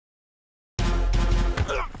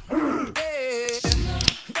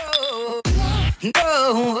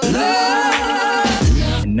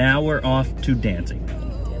And now we're off to dancing.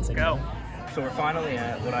 Go. So we're finally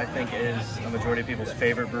at what I think is a majority of people's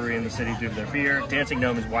favorite brewery in the city due to their beer. Dancing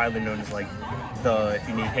Gnome is widely known as like the, if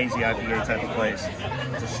you need hazy IPA type of place,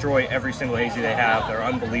 destroy every single hazy they have. They're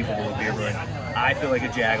unbelievable with beer brewing. I feel like a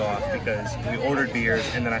jag-off because we ordered beers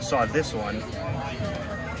and then I saw this one,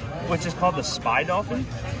 which is called the Spy Dolphin.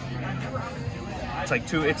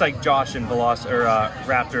 It's like Josh and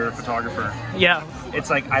Raptor photographer. Yeah. It's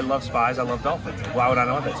like, I love spies, I love dolphins. Why would I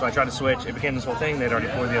not love it? So I tried to switch. It became this whole thing. They'd already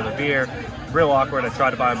poured the other beer. Real awkward. I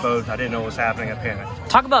tried to buy them both. I didn't know what was happening. I panicked.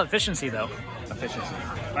 Talk about efficiency, though. Efficiency.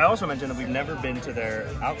 I also mentioned that we've never been to their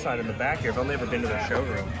outside in the back here. I've only ever been to their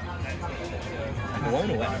showroom. I'm blown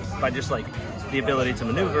away by just like the ability to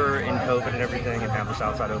maneuver in COVID and everything and have this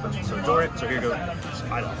outside open. So enjoy it. So here goes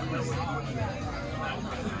Spy Dolphin.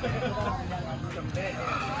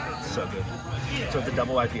 So good. So it's a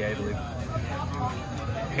double IPA, I believe.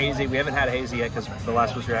 Hazy. We haven't had a hazy yet because the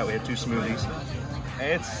last place we were at, we had 2 smoothies.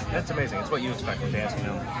 It's amazing. It's what you expect from Dancing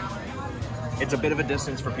Gnome. It's a bit of a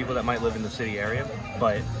distance for people that might live in the city area,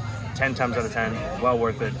 but 10 times out of 10, well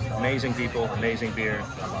worth it. Amazing people, amazing beer.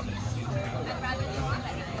 I love it.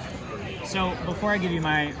 So before I give you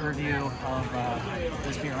my review of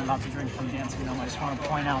this beer I'm about to drink from Dancing Gnome, I just want to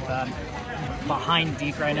point out that behind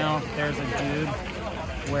Deke right now, there's a dude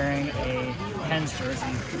wearing a Pens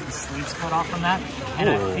jersey with the sleeves cut off from that. And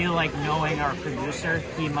ooh. I feel like knowing our producer,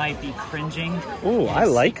 he might be cringing. Ooh, I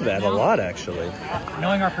like that a lot, actually.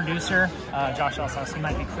 Knowing our producer, Josh Elsas, he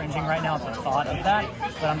might be cringing right now at the thought of that,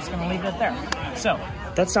 but I'm just going to leave it there. So.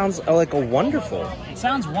 That sounds like a wonderful. It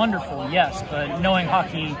sounds wonderful, yes, but knowing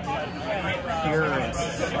hockey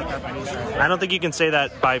purists like our producer. I don't think you can say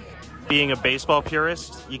that by being a baseball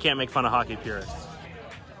purist. You can't make fun of hockey purists.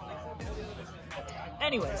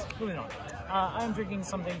 Anyways, moving on. I'm drinking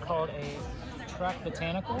something called a Trek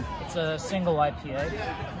Botanical. It's a single IPA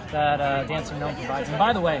that Dancing Gnome provides. And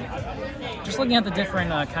by the way, just looking at the different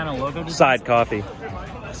kind of logo designs. Side coffee.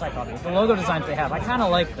 The logo designs they have, I kind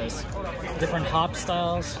of like this. Different hop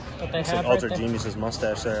styles that they have. Like Ultra Genius's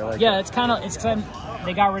mustache there. I like yeah, it's kind of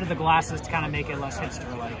they got rid of the glasses to kind of make it less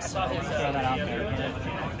hipster-like. So throw that out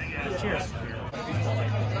there. Cheers.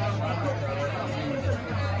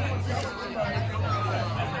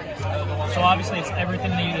 So obviously it's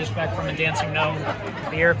everything that you'd expect from a Dancing Gnome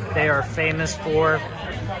beer. They are famous for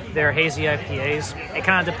their hazy IPAs. It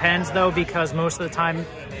kind of depends though, because most of the time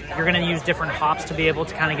you're going to use different hops to be able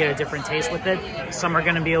to kind of get a different taste with it. Some are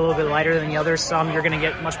going to be a little bit lighter than the others. Some you're going to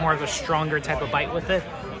get much more of a stronger type of bite with it.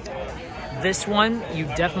 This one, you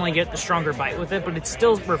definitely get the stronger bite with it, but it's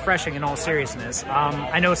still refreshing in all seriousness.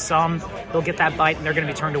 I know some, they'll get that bite and they're going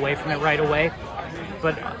to be turned away from it right away.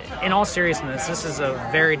 But in all seriousness, this is a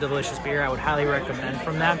very delicious beer. I would highly recommend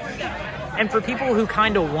from that. And for people who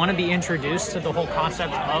kind of want to be introduced to the whole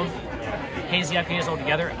concept of hazy IPAs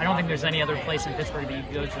altogether, I don't think there's any other place in Pittsburgh that you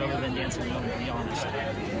can go to other than Dancing Gnome, to be honest.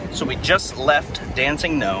 So we just left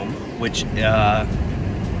Dancing Gnome, which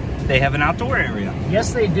they have an outdoor area.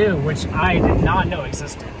 Yes, they do, which I did not know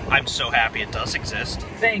existed. I'm so happy it does exist.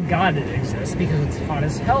 Thank God it exists, because it's hot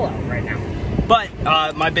as hell out right now. But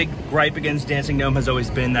my big gripe against Dancing Gnome has always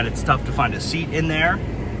been that it's tough to find a seat in there,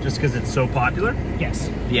 just because it's so popular. Yes.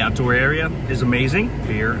 The outdoor area is amazing.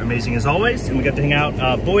 Beer, amazing as always. And we got to hang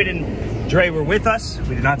out. Boyd and Dre were with us.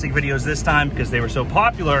 We did not take videos this time because they were so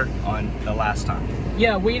popular on the last time.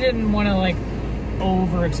 Yeah, we didn't want to like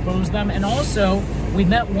overexpose them. And also, we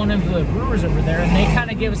met one of the brewers over there, and they kind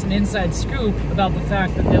of gave us an inside scoop about the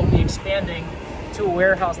fact that they'll be expanding to a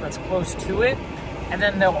warehouse that's close to it. And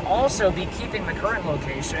then they'll also be keeping the current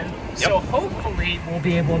location. Yep. So hopefully we'll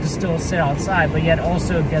be able to still sit outside, but yet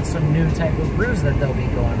also get some new type of brews that they'll be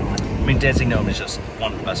going on. I mean, Dancing Gnome is just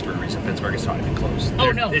one of the best breweries in Pittsburgh. It's not even close.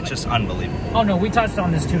 Oh, no. It's just unbelievable. Oh, no, we touched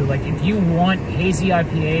on this too. Like, if you want hazy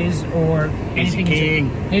IPAs or Hazy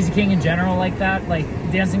King in general like that, like,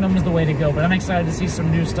 Dancing Gnome is the way to go. But I'm excited to see some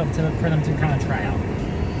new stuff for them to kind of try out.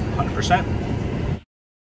 100%.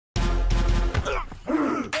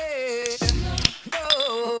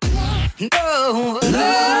 No.